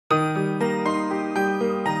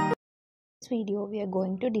This video we are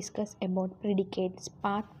going to discuss about predicates,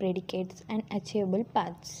 path predicates and achievable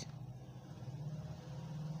paths.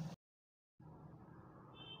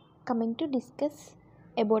 Coming to discuss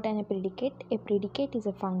about a predicate is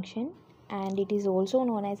a function and it is also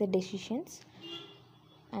known as a decisions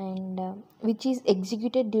and which is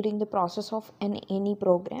executed during the process of any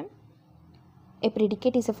program. A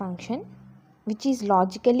predicate is a function which is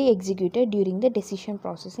logically executed during the decision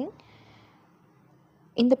processing.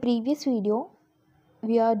 In the previous video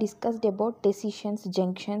we are discussed about decisions,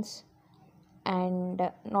 junctions and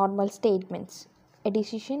normal statements. A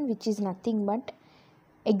decision which is nothing but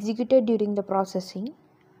executed during the processing.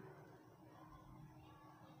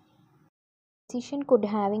 Decision could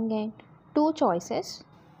having two choices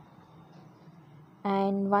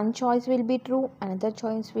and one choice will be true, another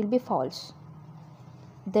choice will be false.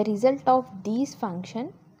 The result of these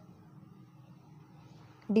function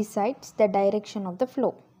decides the direction of the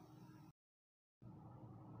flow.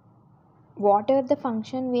 Whatever the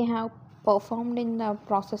function we have performed in the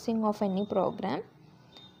processing of any program,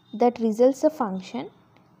 that results of function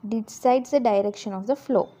decides the direction of the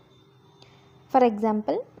flow. For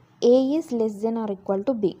example, A is less than or equal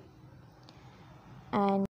to B.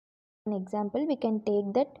 And an example we can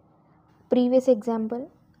take that previous example,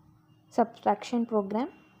 subtraction program.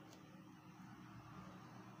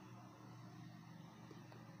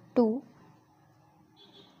 2,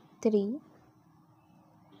 3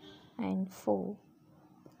 and 4.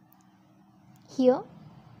 Here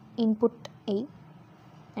input A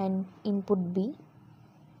and input B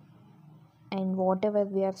and whatever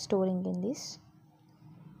we are storing in this,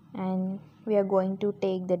 and we are going to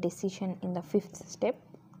take the decision in the fifth step,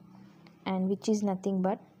 and which is nothing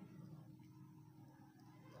but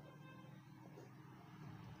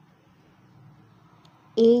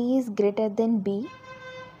A is greater than B,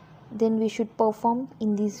 then we should perform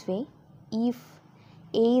in this way. If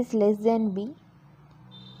A is less than B,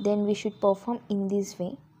 then we should perform in this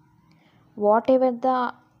way. Whatever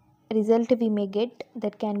the result we may get,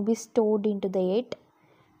 that can be stored into the 8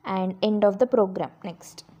 and end of the program.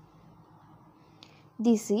 Next,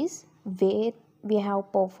 this is where we have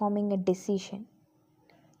performing a decision.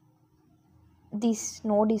 This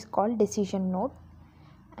node is called decision node,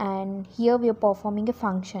 and here we are performing a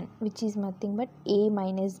function which is nothing but A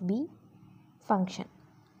minus B function,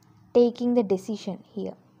 taking the decision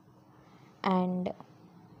here and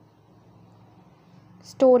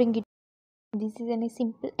storing it. This is a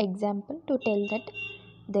simple example to tell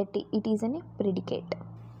that it is a predicate.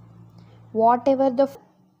 Whatever the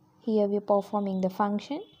here we are performing the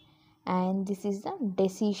function and this is the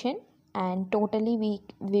decision, and totally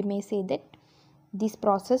we may say that this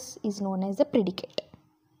process is known as a predicate.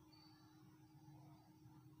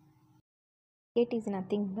 It is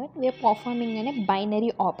nothing but we are performing a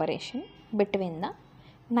binary operation between the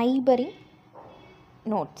neighboring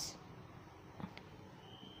nodes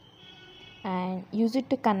and use it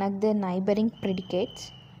to connect the neighboring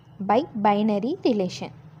predicates by binary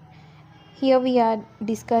relation. Here we are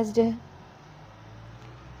discussed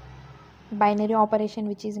binary operation,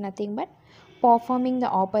 which is nothing but performing the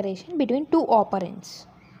operation between two operands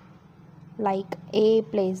like A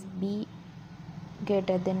plus B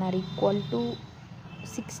greater than or equal to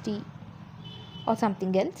 60 or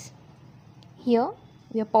something else. Here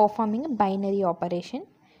we are performing a binary operation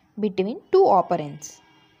between two operands.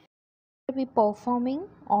 If we performing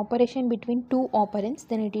operation between two operands,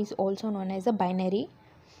 then it is also known as a binary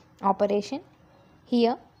operation.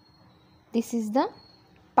 Here this is the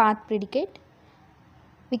path predicate.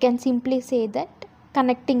 We can simply say that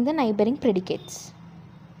connecting the neighboring predicates.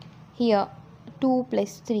 Here 2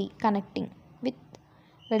 plus 3 connecting with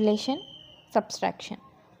relation subtraction.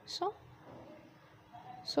 So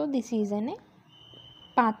this is a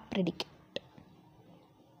path predicate.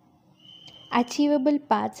 Achievable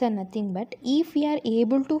paths are nothing but if we are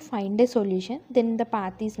able to find a solution, then the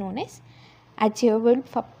path is known as achievable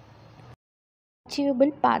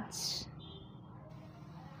paths.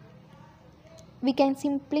 We can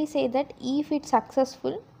simply say that if it's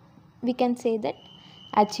successful, we can say that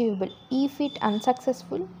achievable. If it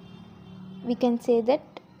unsuccessful, we can say that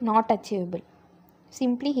not achievable.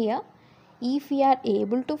 Simply here, if we are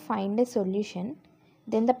able to find a solution,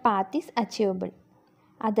 then the path is achievable.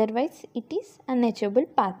 Otherwise, it is unachievable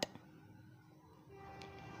path.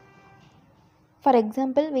 For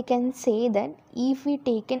example, we can say that if we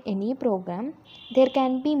take in any program, there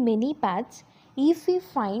can be many paths. If we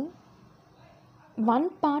find one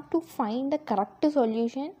path to find the correct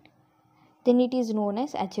solution, then it is known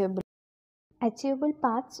as achievable. Achievable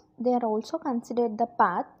paths, they are also considered the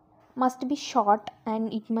path must be short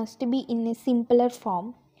and it must be in a simpler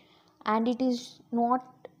form. and it is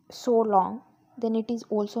not so long, then it is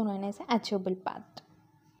also known as achievable path.